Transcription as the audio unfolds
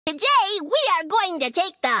Today, we are going to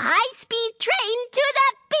take the high-speed train to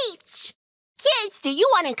the beach. Kids, do you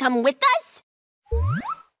want to come with us?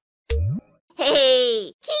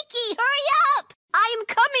 Hey, Kiki, hurry up! I am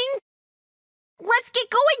coming. Let's get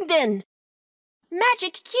going then.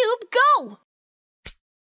 Magic Cube, go!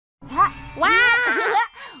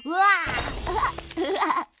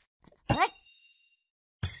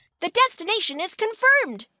 The destination is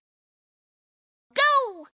confirmed.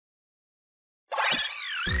 Go!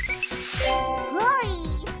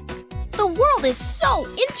 The world is so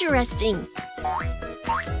interesting.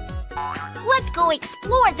 Let's go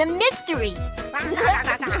explore the mystery.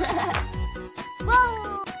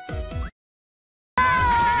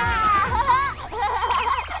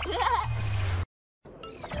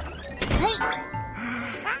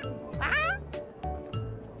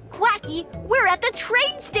 Quacky, we're at the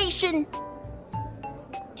train station.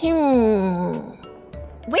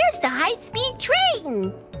 Where's the high-speed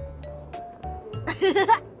train?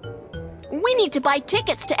 We need to buy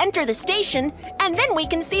tickets to enter the station, and then we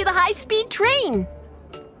can see the high-speed train.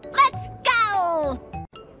 Let's go!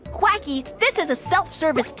 Quacky, this is a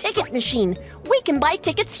self-service ticket machine. We can buy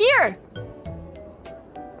tickets here.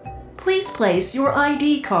 Please place your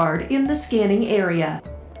ID card in the scanning area.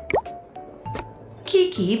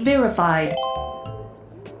 Kiki verified.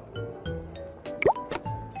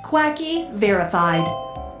 Quacky verified.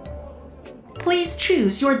 Please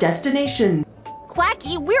choose your destination.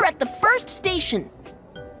 Quacky, we're at the first station.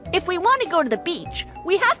 If we want to go to the beach,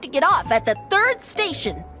 we have to get off at the third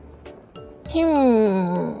station.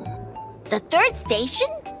 The third station?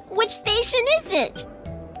 Which station is it?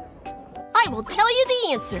 I will tell you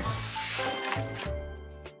the answer.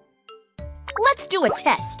 Let's do a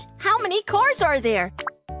test. How many cars are there?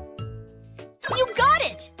 You got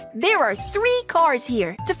it! There are 3 cars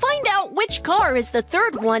here. To find out which car is the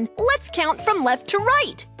third one, let's count from left to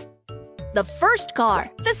right. The first car,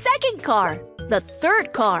 the second car, the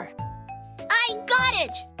third car. I got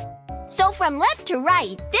it! So from left to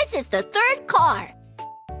right, this is the third car.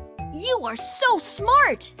 You are so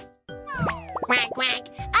smart! Quack, quack,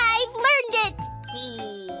 I've learned it!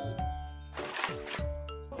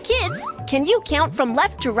 Kids, can you count from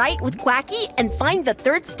left to right with Quacky and find the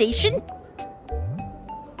third station?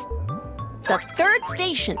 The third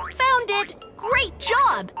station. Found it! Great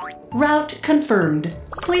job! Route confirmed.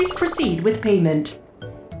 Please proceed with payment.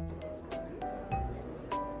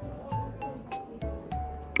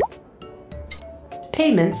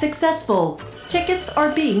 Payment successful. Tickets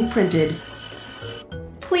are being printed.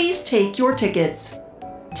 Please take your tickets.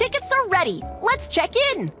 Tickets are ready. Let's check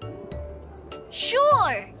in.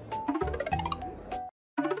 Sure.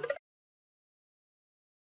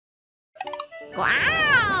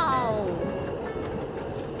 Wow!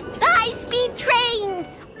 The high-speed train!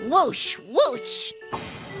 Whoosh, whoosh!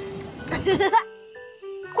 Quacky,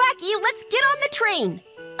 let's get on the train.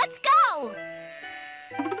 Let's go!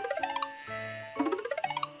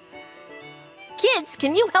 Kids,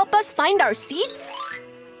 can you help us find our seats?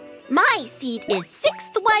 My seat is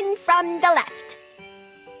 6th one from the left.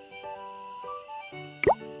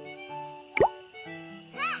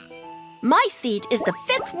 My seat is the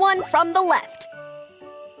 5th one from the left.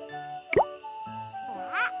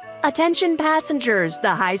 Attention passengers,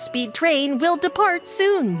 the high-speed train will depart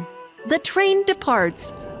soon. The train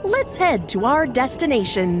departs. Let's head to our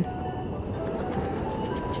destination.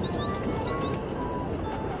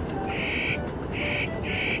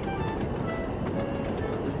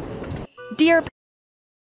 Dear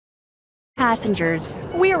passengers,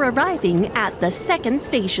 we're arriving at the second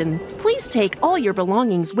station. Please take all your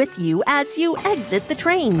belongings with you as you exit the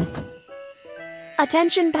train.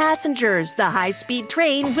 Attention passengers, the high-speed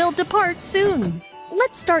train will depart soon.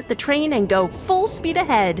 Let's start the train and go full speed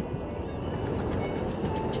ahead.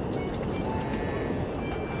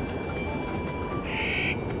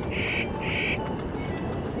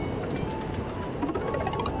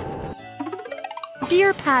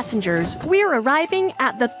 Dear passengers, we're arriving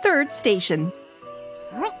at the third station.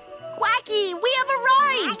 Quacky, we have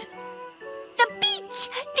arrived! The beach!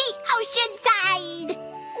 The ocean side!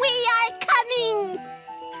 We are coming!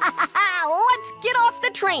 Let's get off the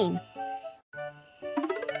train.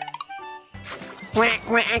 Quack,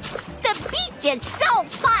 quack. The beach is so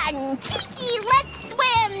fun! Kiki, let's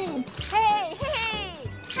swim! Hey,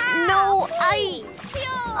 hey! No,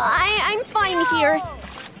 I'm fine here.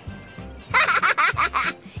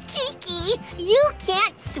 Kiki, you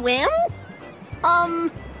can't swim?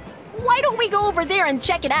 Why don't we go over there and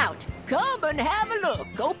check it out? Come and have a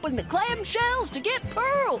look. Open the clamshells to get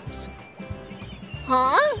pearls.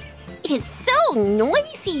 Huh? It's so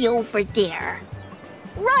noisy over there.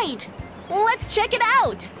 Right. Let's check it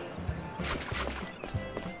out.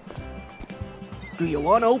 Do you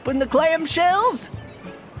want to open the clamshells?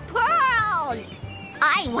 Pearls!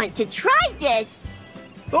 I want to try this.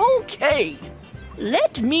 Okay.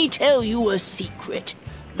 Let me tell you a secret.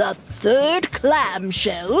 The third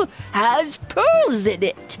clamshell has pearls in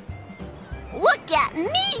it. Look at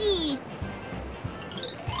me!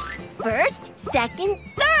 First, second,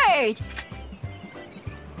 third.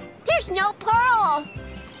 There's no pearl.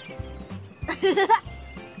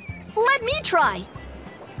 Let me try.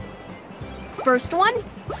 First one,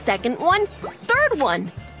 second one, third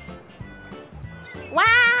one.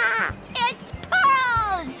 Wow! It's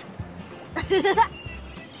pearls!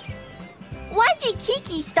 Why did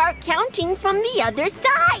Kiki start counting from the other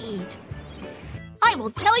side? I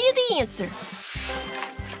will tell you the answer.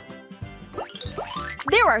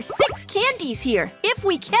 There are 6 candies here. If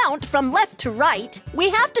we count from left to right, we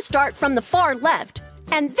have to start from the far left.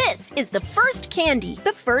 And this is the first candy,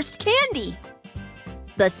 the first candy.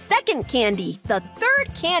 The second candy, the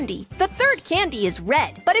third candy. The third candy is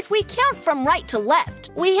red. But if we count from right to left,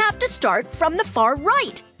 we have to start from the far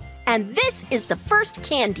right. And this is the first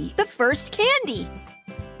candy, the first candy.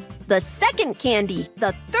 The second candy,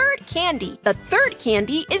 the third candy. The third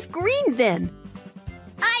candy is green then.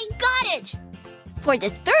 I got it! For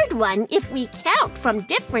the third one, if we count from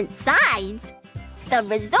different sides, the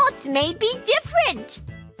results may be different.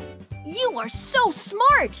 You are so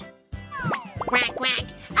smart. Quack, quack.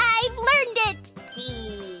 I've learned it.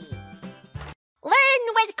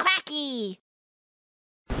 Learn with Quacky.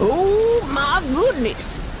 Oh my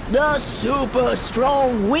goodness! The super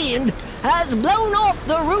strong wind has blown off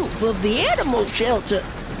the roof of the animal shelter.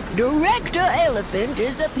 Director Elephant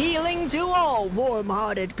is appealing to all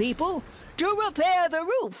warm-hearted people to repair the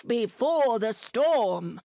roof before the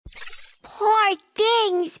storm. Poor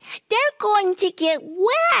things. They're going to get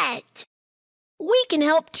wet. We can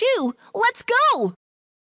help too. Let's go.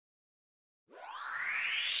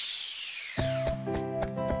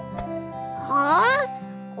 Huh?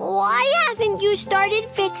 Why haven't you started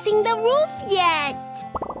fixing the roof yet?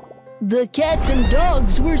 The cats and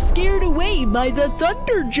dogs were scared away by the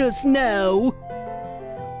thunder just now.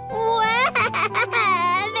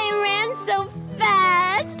 They ran so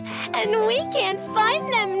fast, and we can't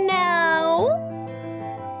find them now.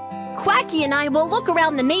 Quacky and I will look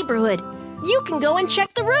around the neighborhood. You can go and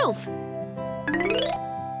check the roof.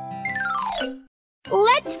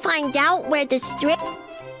 Let's find out where the strip...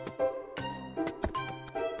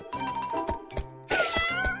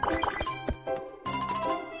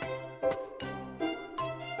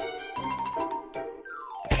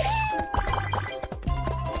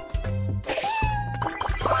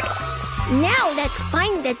 Now let's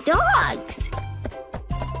find the dogs.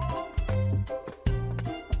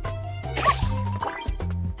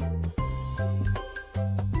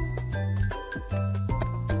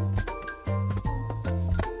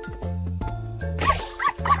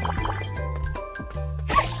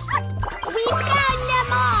 We found them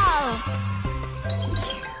all!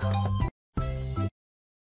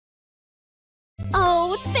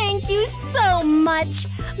 Oh, thank you so much.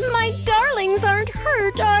 My darlings aren't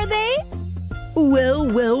hurt, are they? Well,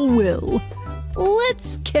 well, well.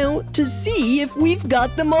 Let's count to see if we've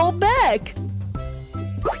got them all back.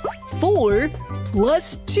 4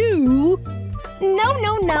 plus 2.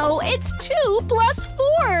 No. It's 2 plus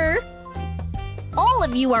 4. All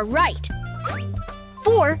of you are right.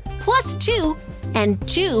 4 plus 2 and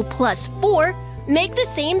 2 plus 4 make the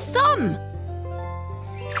same sum.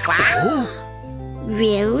 Wow.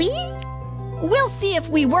 Really? We'll see if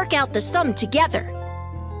we work out the sum together.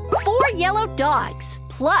 4 yellow dogs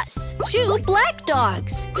plus 2 black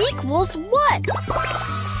dogs equals what?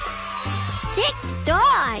 6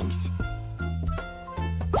 dogs.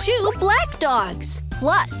 2 black dogs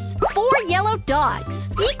plus 4 yellow dogs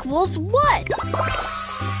equals what?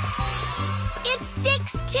 It's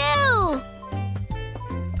 6 too.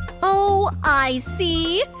 Oh, I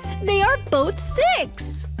see. They are both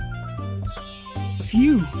 6.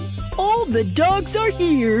 Phew! All the dogs are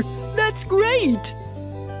here. That's great.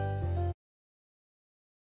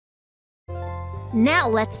 Now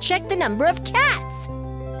let's check the number of cats.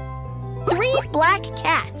 3 black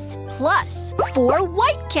cats plus 4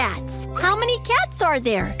 white cats. How many cats are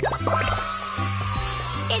there?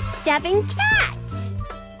 It's 7 cats.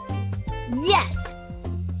 Yes.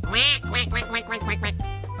 Quack, quack, quack, quack, quack, quack, quack.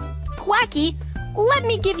 Quacky, let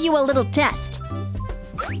me give you a little test.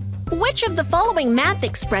 Which of the following math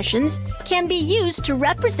expressions can be used to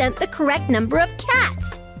represent the correct number of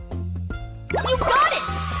cats? You got it!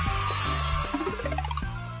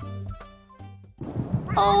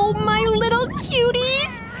 Oh, my little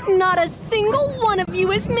cuties! Not a single one of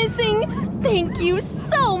you is missing. Thank you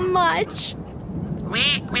so much.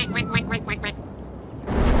 Quack, quack, quack, quack, quack, quack, quack.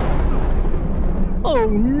 Oh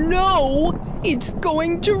no! It's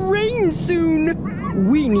going to rain soon!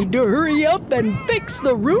 We need to hurry up and fix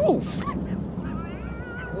the roof!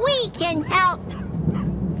 We can help.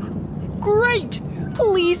 Great!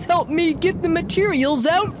 Please help me get the materials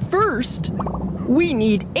out first! We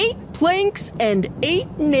need 8 planks and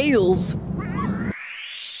 8 nails.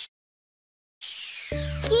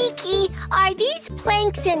 Kiki, are these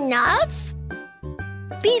planks enough?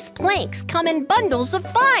 These planks come in bundles of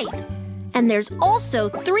 5. And there's also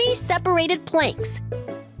 3 separated planks.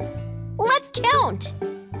 Let's count.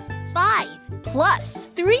 5 plus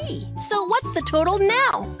 3. So what's the total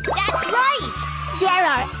now? That's right. There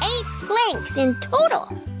are 8 planks in total.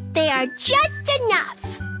 They are just enough.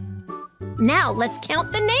 Now let's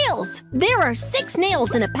count the nails. There are 6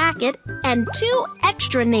 nails in a packet and 2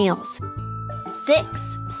 extra nails.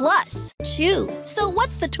 6 plus 2. So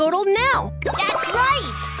what's the total now? That's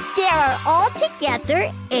right. There are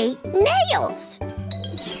altogether 8 nails.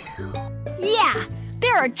 Yeah,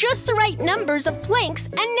 there are just the right numbers of planks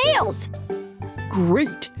and nails.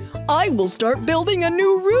 Great! I will start building a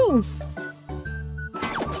new roof!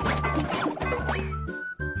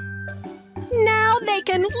 Now they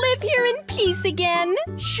can live here in peace again.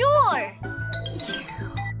 Sure.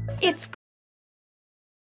 It's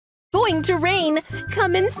going to rain.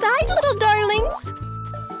 Come inside, little darlings.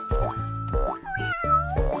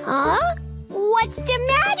 Huh? What's the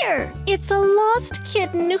matter? It's a lost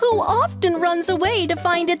kitten who often runs away to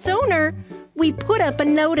find its owner. We put up a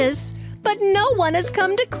notice, but no one has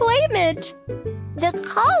come to claim it. The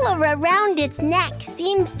collar around its neck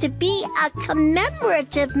seems to be a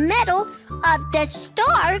commemorative medal of the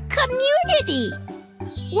Star Community.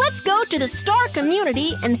 Let's go to the Star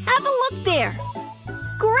Community and have a look there.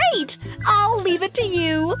 Great! I'll leave it to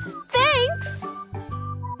you. Thanks!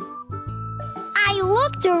 I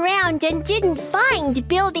looked around and didn't find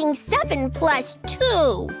building 7 plus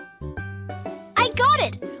 2. I got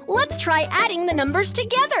it! Let's try adding the numbers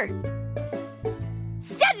together.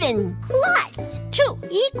 7 plus 2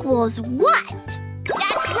 equals what?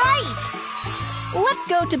 That's right! Let's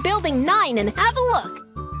go to building 9 and have a look.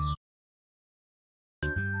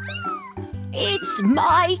 It's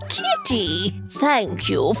my kitty! Thank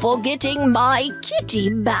you for getting my kitty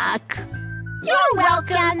back. You're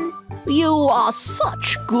welcome. You are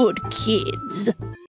such good kids.